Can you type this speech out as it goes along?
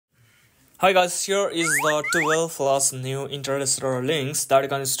Hi guys, here is the 12 plus new Interstellar Links that you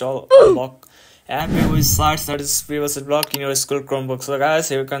can install Unblock and previous sites that is previously blocked in your school Chromebook. So guys,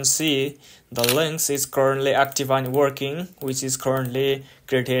 here you can see the links is currently active and working, which is currently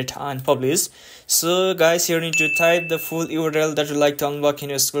created and published. So guys, you need to type the full URL that you like to unblock in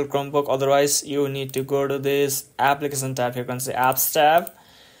your school Chromebook. Otherwise, you need to go to this application tab. Here you can see apps tab.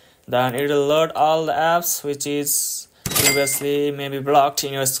 Then it will load all the apps which is previously maybe blocked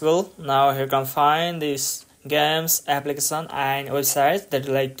in your school. Now you can find these games, application and websites that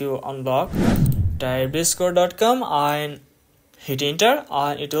you like to unblock. Type discord.com and hit enter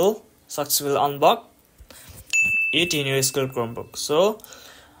and it will successfully unblock it in your school Chromebook. So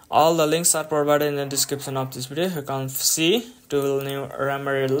all the links are provided in the description of this video. You can see 2 new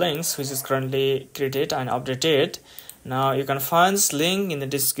primary links which is currently created and updated. Now you can find this link in the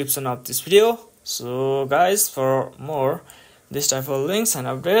description of this video. So guys, for more this type of links and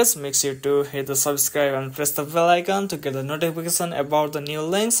updates, make sure to hit the subscribe and press the bell icon to get the notification about the new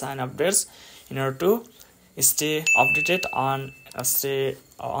links and updates in order to stay updated and stay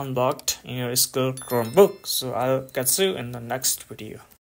unblocked in your school Chromebook. So I'll catch you in the next video.